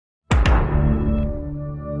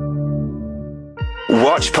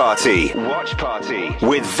Watch Party. Watch Party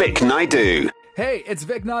with Vic Naidoo. Hey, it's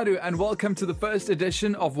Vic Naidoo and welcome to the first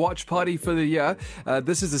edition of Watch Party for the year.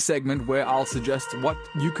 This is a segment where I'll suggest what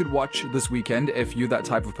you could watch this weekend if you're that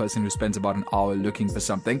type of person who spends about an hour looking for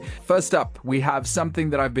something. First up, we have something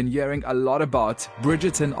that I've been hearing a lot about,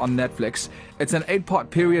 Bridgerton on Netflix. It's an 8-part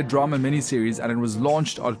period drama miniseries and it was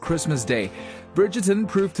launched on Christmas Day. Bridgerton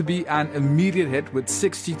proved to be an immediate hit with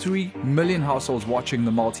 63 million households watching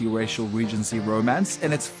the multiracial Regency romance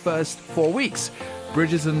in its first 4 weeks.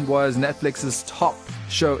 Bridgerton was Netflix's top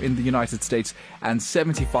show in the United States and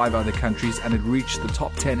 75 other countries, and it reached the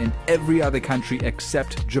top 10 in every other country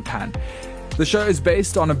except Japan. The show is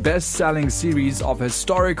based on a best-selling series of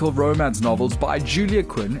historical romance novels by Julia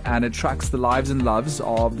Quinn, and it tracks the lives and loves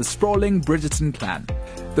of the sprawling Bridgerton clan.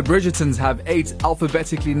 The Bridgertons have 8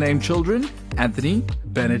 alphabetically named children: Anthony,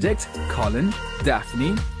 Benedict, Colin,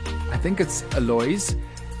 Daphne, I think it's Aloys,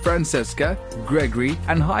 Francesca, Gregory,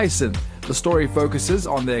 and Hyacinth. The story focuses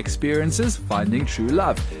on their experiences finding true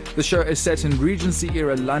love. The show is set in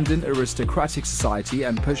Regency-era London aristocratic society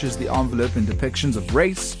and pushes the envelope in depictions of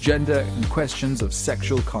race, gender, and questions of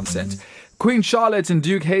sexual consent. Queen Charlotte and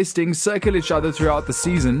Duke Hastings circle each other throughout the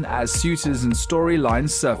season as suitors and storylines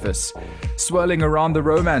surface, swirling around the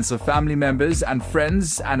romance of family members and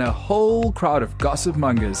friends and a whole crowd of gossip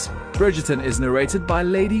mongers. Bridgerton is narrated by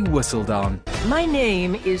Lady Whistledown. My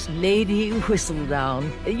name is Lady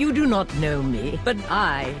Whistledown. You do not know me, but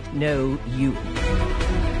I know you.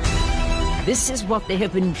 This is what they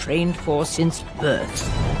have been trained for since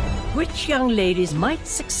birth. Which young ladies might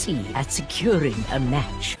succeed at securing a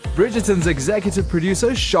match? Bridgerton's executive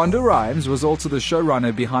producer, Shonda Rhimes, was also the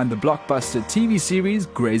showrunner behind the blockbuster TV series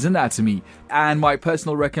Grey's Anatomy. And my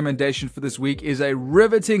personal recommendation for this week is a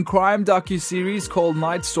riveting crime docuseries called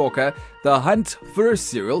Night Stalker: The Hunt for a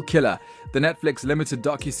Serial Killer. The Netflix limited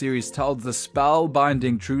docuseries tells the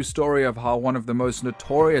spellbinding true story of how one of the most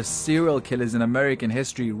notorious serial killers in American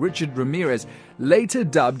history, Richard Ramirez, later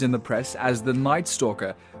dubbed in the press as the Night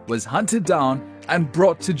Stalker, was hunted down and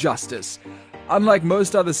brought to justice. Unlike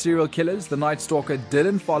most other serial killers, the Night Stalker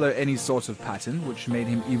didn't follow any sort of pattern, which made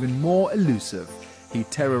him even more elusive. He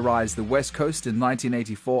terrorized the West Coast in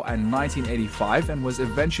 1984 and 1985 and was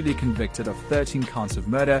eventually convicted of 13 counts of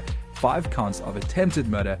murder, 5 counts of attempted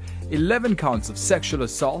murder, 11 counts of sexual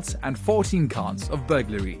assault, and 14 counts of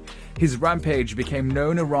burglary. His rampage became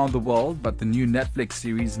known around the world, but the new Netflix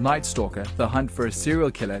series Night Stalker: The Hunt for a Serial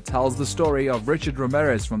Killer tells the story of Richard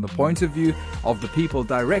Ramirez from the point of view of the people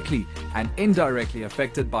directly and indirectly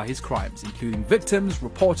affected by his crimes, including victims,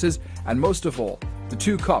 reporters, and most of all, the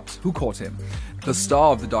 2 cops who caught him. The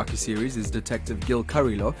star of the docuseries is Detective Gil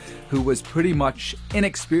Carrillo, who was pretty much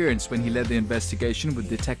inexperienced when he led the investigation with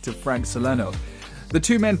Detective Frank Salerno. The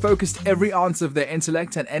 2 men focused every ounce of their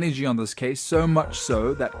intellect and energy on this case, so much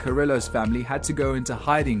so that Carrillo's family had to go into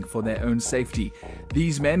hiding for their own safety.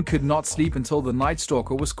 These men could not sleep until the Night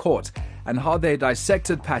Stalker was caught, and how they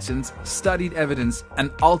dissected patterns, studied evidence, and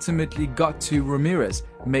ultimately got to Ramirez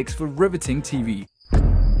makes for riveting TV.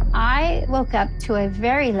 I woke up to a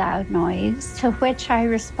very loud noise, to which I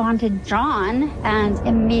responded, "John," and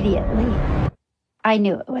immediately I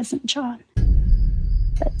knew it wasn't John,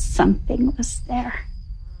 but something was there.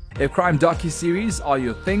 If crime docuseries are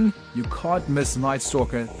your thing, you can't miss Night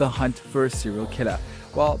Stalker: The Hunt for a Serial Killer.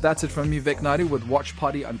 Well, that's it from me, Vic Naidoo, with Watch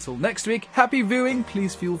Party. Until next week, happy viewing.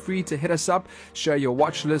 Please feel free to hit us up, share your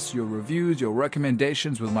watch list, your reviews, your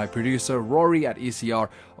recommendations with my producer, Rory at ECR,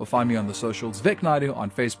 or find me on the socials, Vic Naidoo,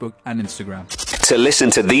 on Facebook and Instagram. To listen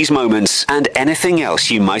to these moments and anything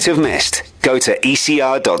else you might have missed, go to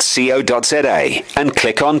ecr.co.za and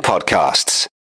click on podcasts.